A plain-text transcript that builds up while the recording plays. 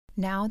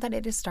Now that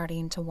it is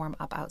starting to warm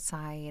up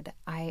outside,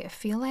 I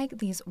feel like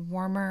these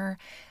warmer,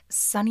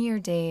 sunnier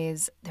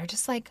days, they're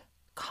just like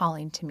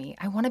calling to me.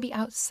 I want to be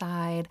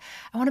outside.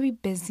 I want to be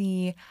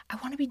busy. I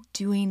want to be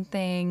doing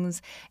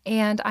things.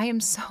 And I am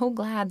so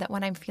glad that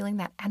when I'm feeling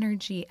that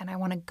energy and I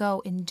want to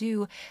go and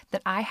do,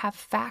 that I have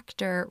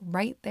Factor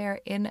right there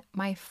in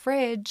my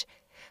fridge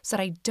so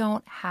that I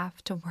don't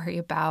have to worry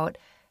about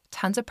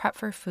tons of prep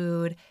for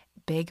food,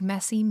 big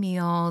messy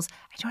meals.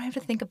 I don't have to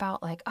think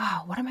about like,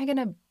 oh, what am I going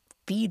to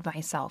feed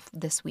myself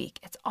this week?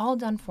 It's all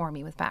done for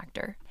me with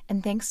Factor.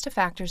 And thanks to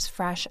Factor's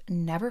fresh,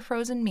 never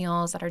frozen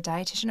meals that are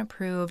dietitian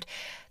approved,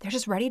 they're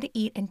just ready to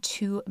eat in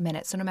 2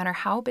 minutes. So no matter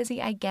how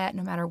busy I get,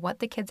 no matter what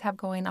the kids have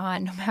going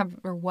on, no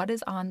matter what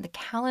is on the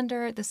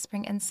calendar this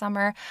spring and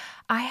summer,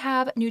 I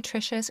have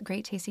nutritious,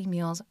 great tasting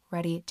meals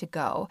ready to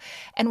go.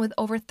 And with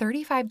over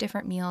 35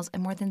 different meals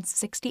and more than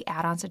 60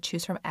 add-ons to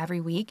choose from every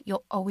week,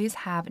 you'll always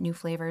have new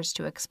flavors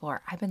to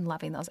explore. I've been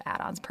loving those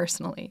add-ons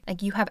personally.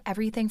 Like, you have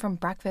everything from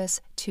breakfast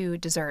to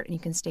dessert, and you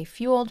can stay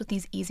fueled with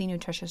these easy,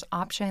 nutritious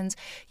options.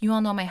 You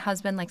all know my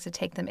husband likes to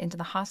take them into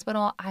the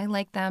hospital. I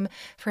like them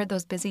for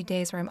those busy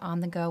days where I'm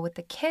on the go with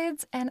the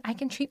kids, and I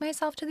can treat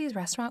myself to these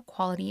restaurant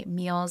quality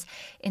meals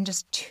in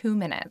just 2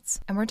 minutes.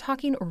 And we're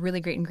talking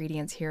really great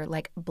ingredients here,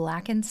 like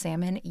blackened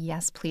salmon,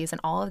 yes please, and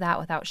all of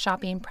that without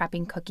shopping,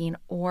 prepping, cooking,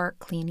 or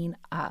cleaning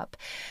up.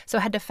 So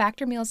head to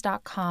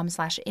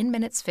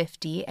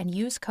factormeals.com/inminutes50 and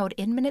use code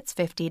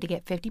inminutes50 to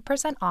get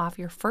 50% off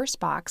your first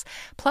box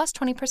plus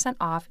 20%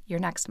 off your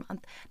next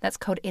month. That's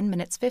code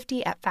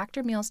inminutes50 at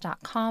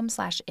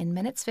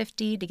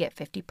factormeals.com/inminutes50 to get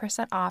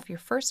 50% off your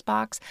first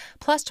box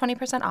plus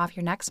 20% off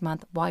your next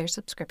month while your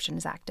subscription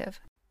is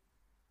active.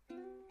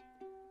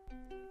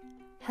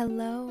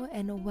 Hello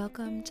and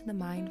welcome to the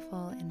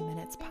Mindful in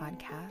Minutes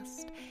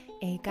podcast,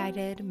 a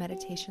guided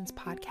meditations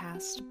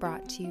podcast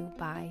brought to you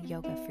by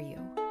Yoga For You.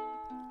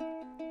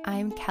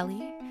 I'm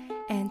Kelly,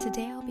 and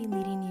today I'll be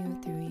leading you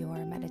through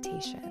your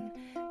meditation.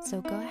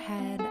 So go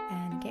ahead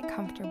and get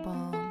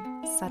comfortable,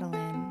 settle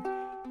in,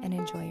 and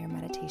enjoy your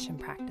meditation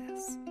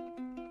practice.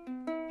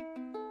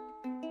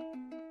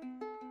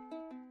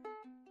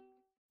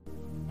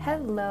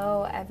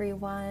 Hello,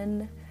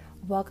 everyone.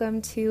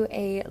 Welcome to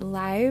a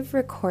live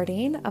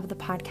recording of the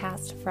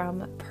podcast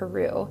from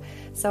Peru.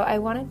 So I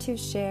wanted to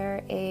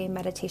share a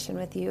meditation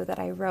with you that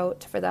I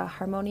wrote for the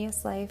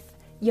Harmonious Life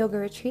yoga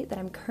retreat that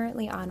I'm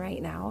currently on right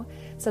now.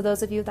 So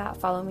those of you that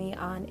follow me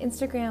on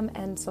Instagram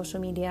and social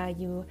media,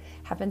 you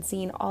have been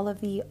seeing all of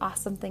the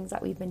awesome things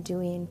that we've been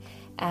doing.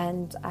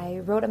 And I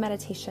wrote a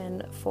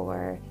meditation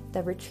for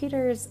the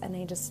retreaters, and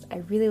I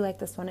really like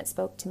this one. It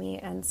spoke to me,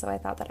 and so I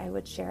thought that I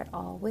would share it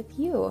all with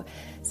you.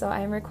 So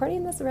I'm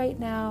recording this right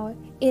now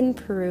in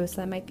Peru, so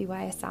that might be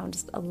why I sound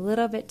just a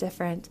little bit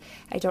different.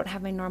 I don't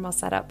have my normal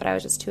setup, but I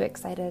was just too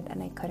excited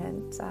and I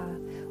couldn't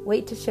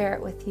wait to share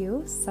it with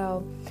you.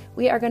 So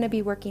we are going to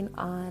be working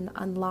on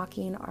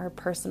unlocking our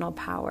personal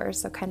power.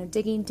 So kind of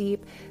digging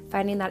deep,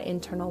 finding that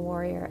internal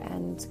warrior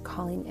and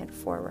calling it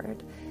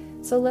forward.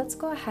 So let's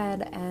go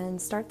ahead and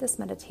start this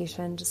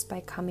meditation just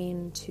by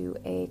coming to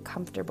a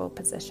comfortable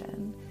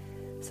position.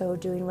 So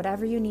doing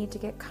whatever you need to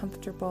get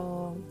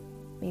comfortable,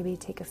 maybe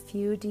take a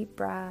few deep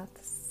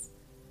breaths,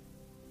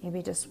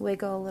 maybe just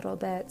wiggle a little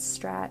bit,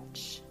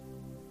 stretch,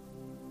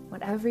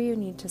 whatever you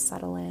need to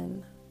settle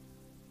in.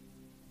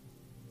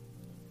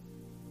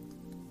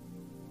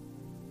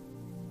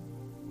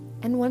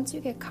 And once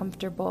you get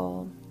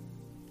comfortable,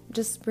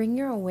 just bring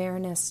your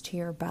awareness to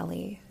your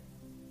belly.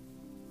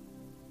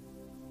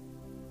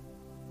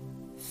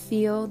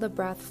 Feel the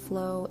breath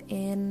flow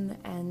in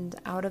and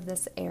out of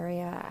this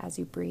area as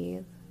you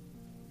breathe.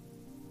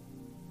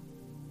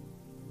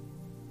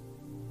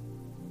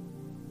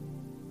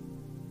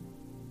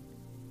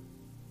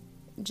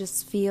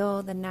 Just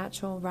feel the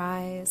natural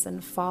rise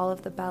and fall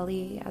of the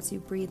belly as you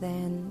breathe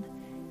in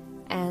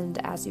and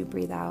as you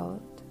breathe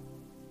out.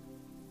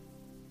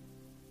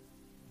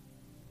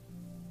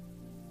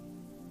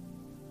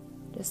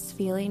 Just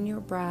feeling your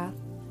breath,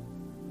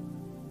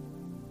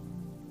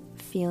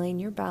 feeling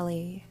your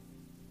belly.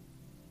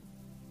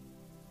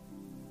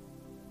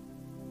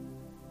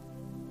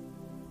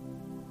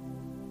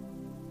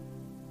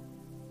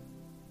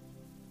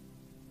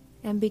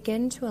 And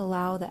begin to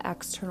allow the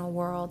external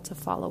world to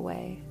fall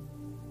away.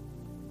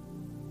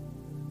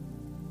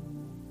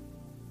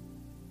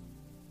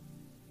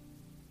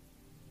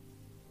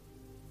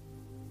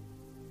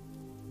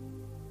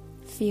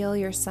 Feel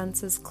your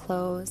senses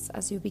close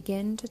as you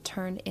begin to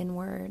turn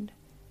inward.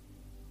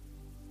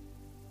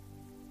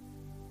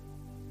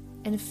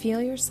 And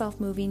feel yourself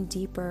moving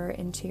deeper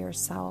into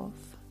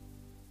yourself.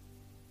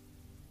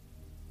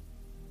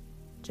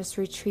 Just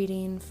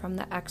retreating from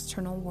the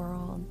external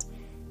world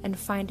and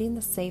finding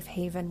the safe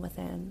haven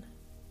within.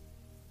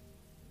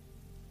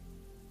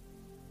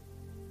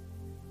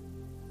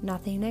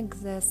 Nothing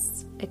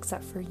exists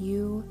except for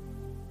you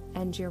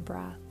and your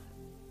breath.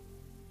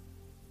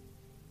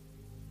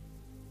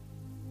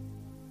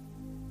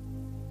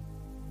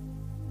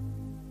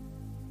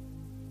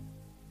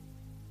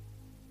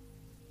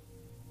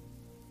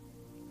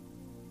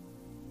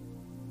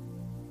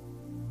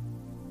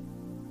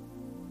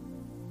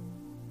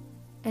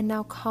 And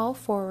now call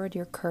forward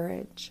your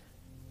courage.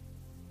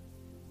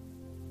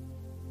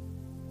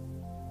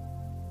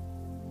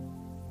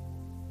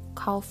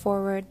 Call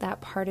forward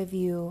that part of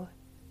you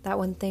that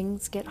when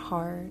things get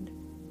hard,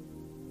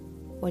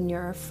 when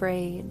you're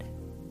afraid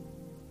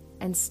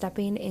and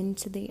stepping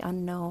into the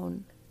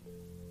unknown,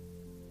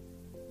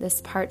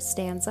 this part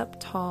stands up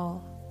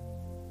tall,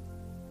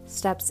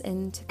 steps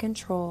into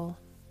control,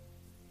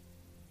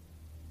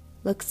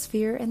 looks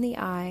fear in the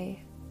eye,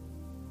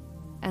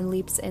 and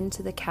leaps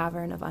into the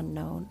cavern of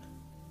unknown.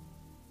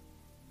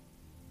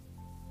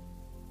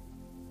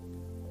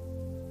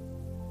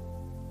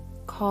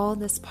 Call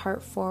this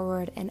part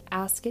forward and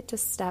ask it to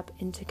step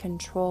into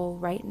control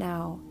right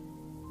now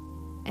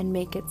and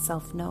make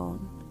itself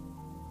known.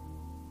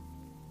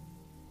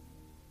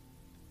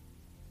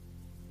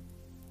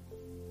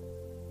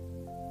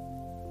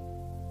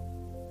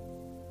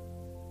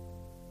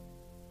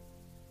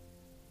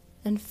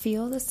 And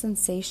feel the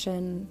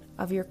sensation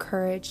of your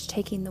courage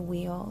taking the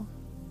wheel.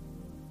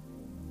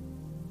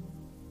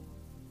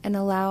 And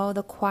allow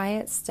the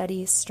quiet,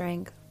 steady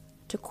strength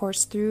to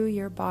course through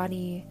your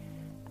body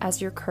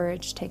as your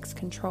courage takes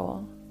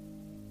control.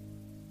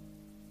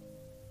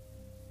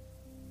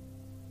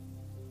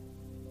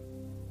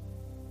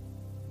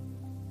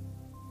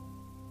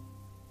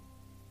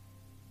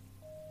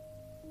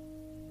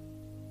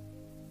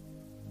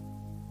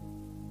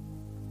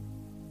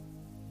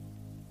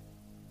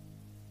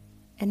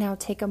 And now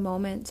take a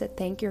moment to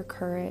thank your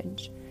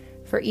courage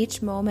for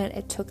each moment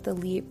it took the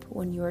leap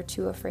when you were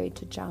too afraid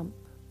to jump.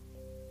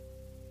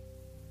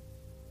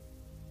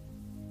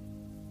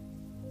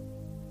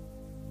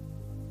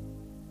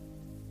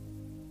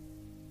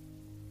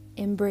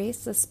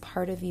 Embrace this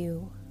part of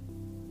you,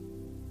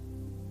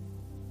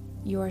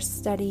 your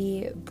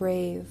steady,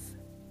 brave,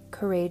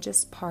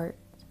 courageous part.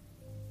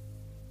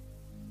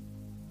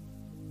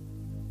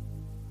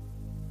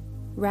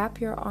 Wrap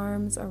your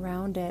arms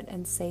around it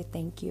and say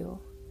thank you.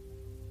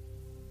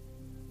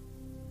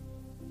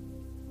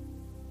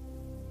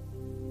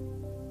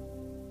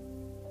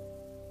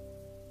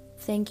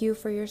 Thank you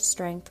for your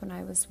strength when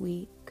I was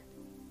weak,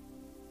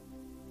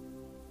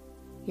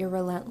 your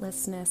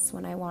relentlessness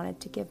when I wanted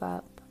to give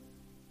up,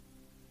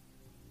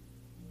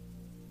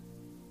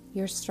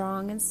 your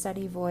strong and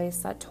steady voice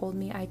that told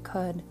me I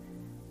could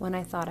when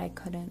I thought I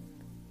couldn't.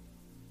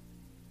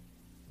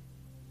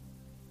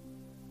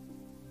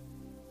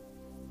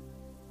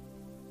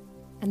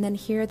 And then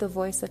hear the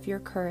voice of your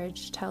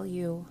courage tell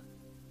you,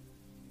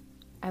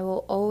 I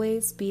will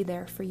always be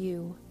there for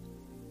you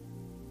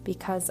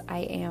because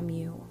I am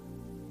you.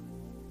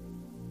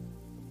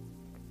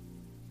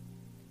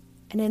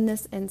 And in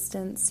this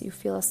instance, you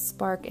feel a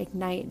spark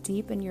ignite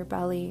deep in your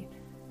belly,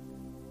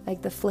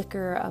 like the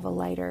flicker of a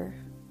lighter.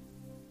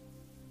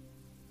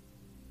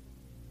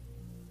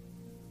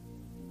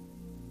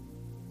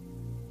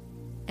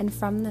 And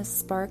from this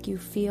spark, you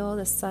feel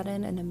the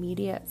sudden and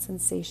immediate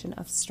sensation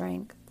of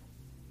strength.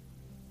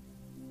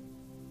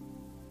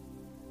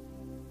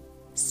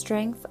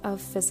 Strength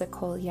of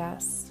physical,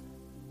 yes,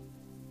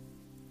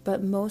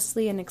 but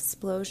mostly an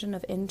explosion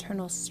of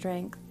internal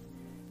strength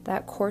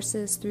that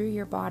courses through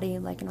your body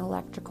like an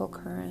electrical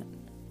current.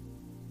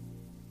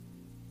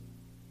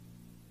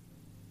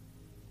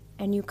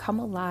 And you come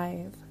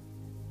alive,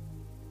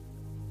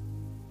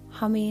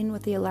 humming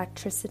with the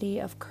electricity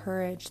of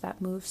courage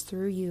that moves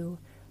through you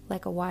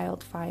like a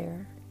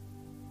wildfire.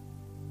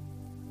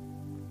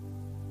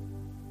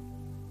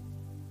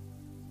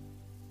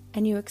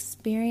 And you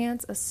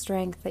experience a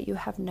strength that you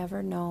have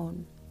never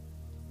known,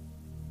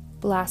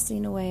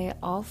 blasting away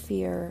all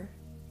fear,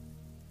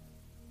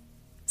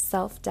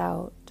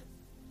 self-doubt,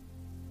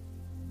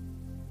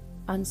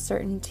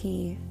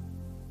 uncertainty,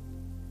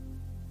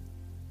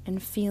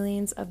 and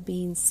feelings of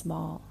being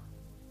small.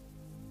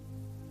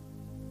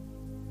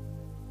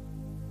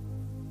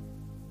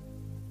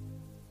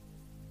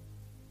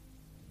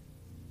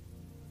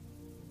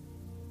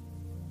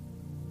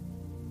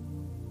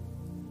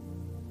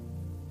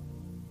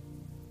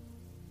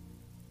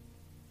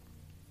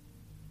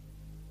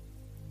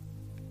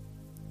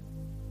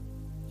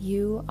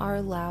 You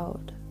are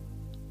loud.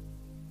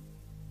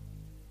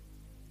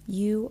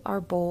 You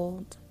are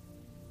bold.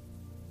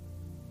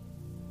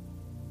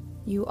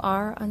 You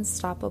are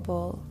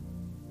unstoppable.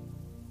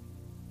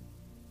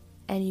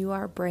 And you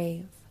are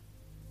brave.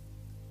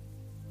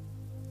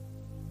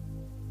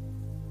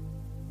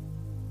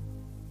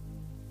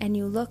 And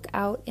you look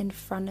out in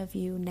front of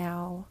you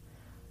now,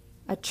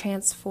 a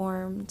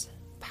transformed,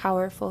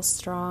 powerful,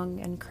 strong,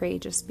 and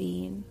courageous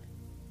being.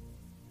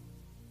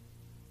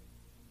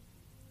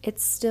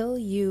 It's still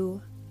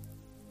you,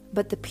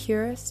 but the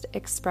purest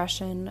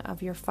expression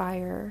of your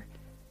fire,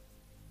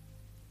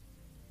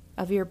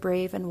 of your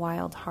brave and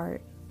wild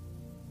heart.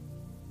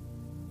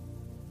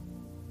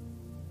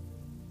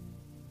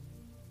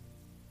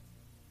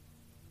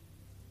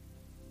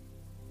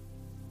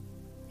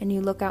 And you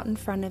look out in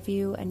front of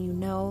you and you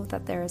know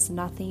that there is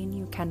nothing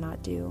you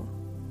cannot do.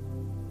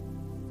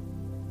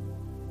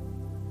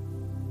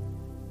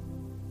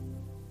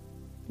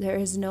 There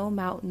is no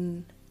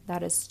mountain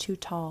that is too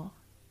tall.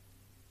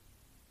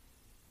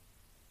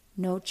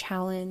 no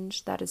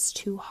challenge that is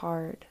too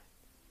hard,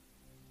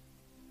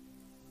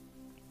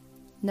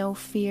 no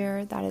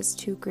fear that is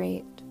too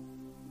great,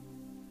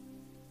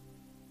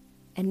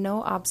 and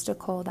no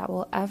obstacle that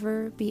will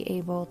ever be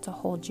able to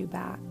hold you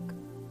back.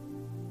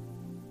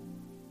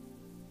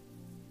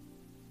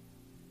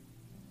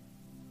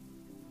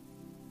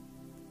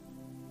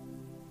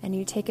 And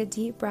you take a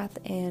deep breath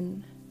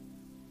in,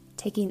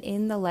 taking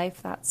in the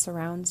life that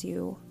surrounds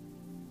you,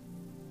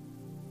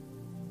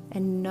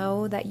 and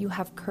know that you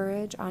have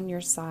courage on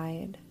your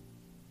side,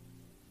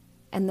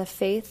 and the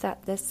faith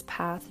that this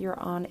path you're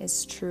on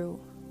is true.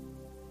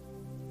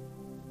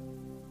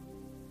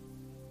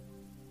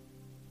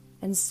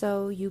 And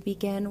so you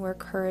begin where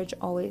courage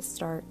always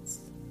starts,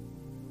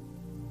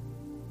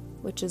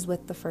 which is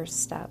with the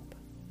first step.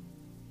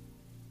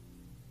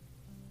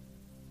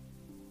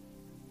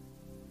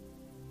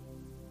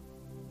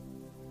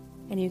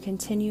 And you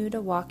continue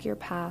to walk your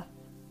path,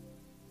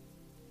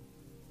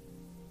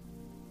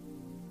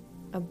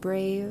 a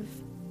brave,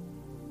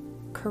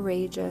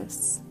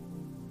 courageous,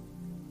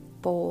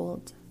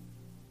 bold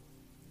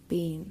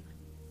being.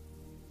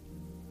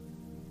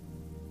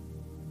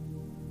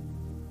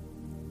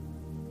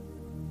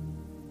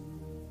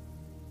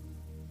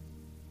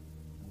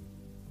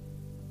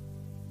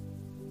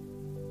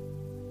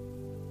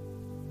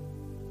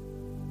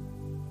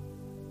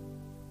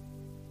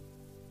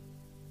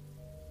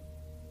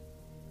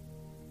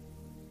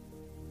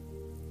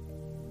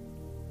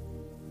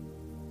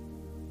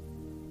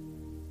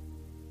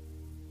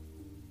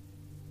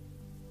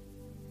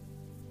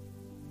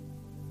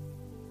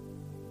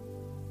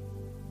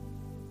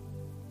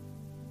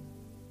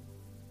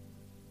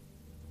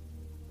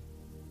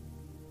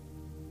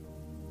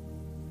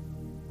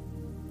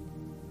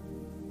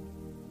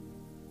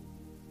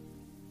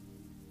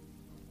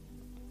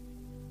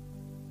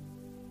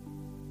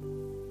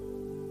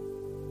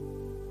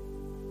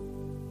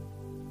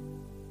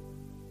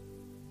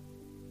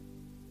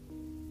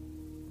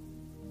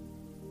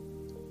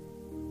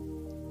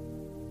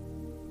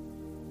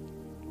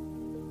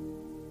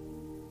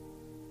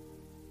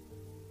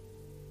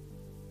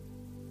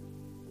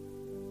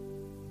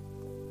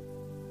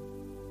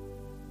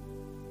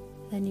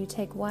 Then you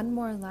take one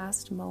more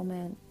last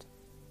moment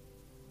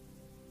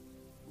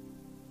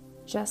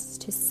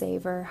just to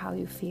savor how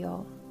you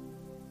feel.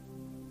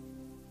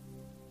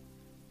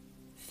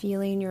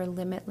 Feeling your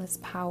limitless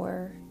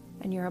power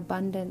and your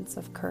abundance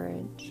of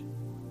courage.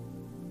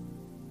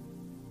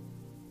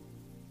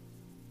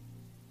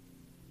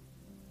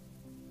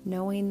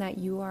 Knowing that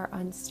you are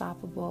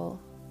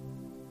unstoppable.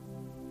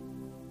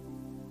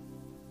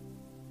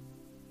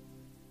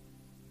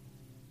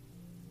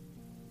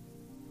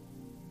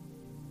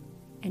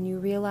 And you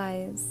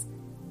realize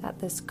that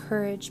this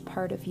courage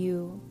part of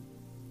you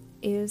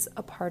is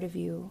a part of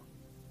you.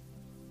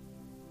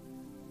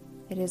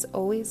 It is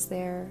always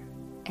there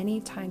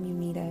anytime you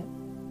need it.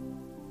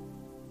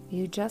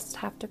 You just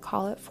have to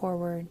call it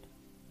forward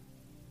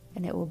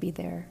and it will be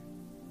there.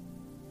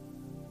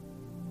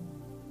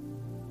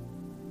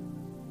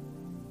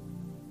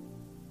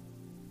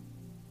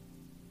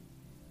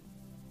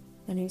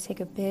 Then you take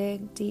a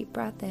big, deep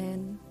breath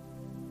in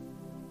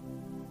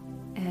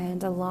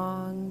and a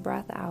long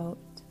breath out.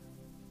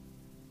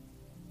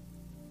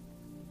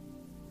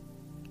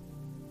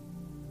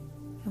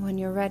 And when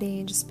you're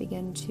ready, just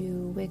begin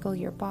to wiggle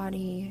your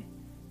body,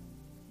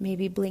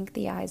 maybe blink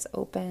the eyes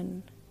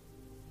open.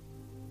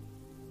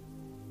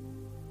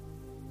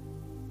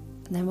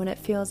 And then when it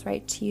feels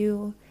right to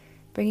you,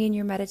 bringing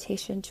your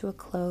meditation to a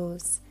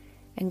close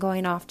and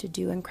going off to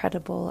do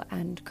incredible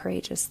and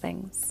courageous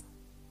things.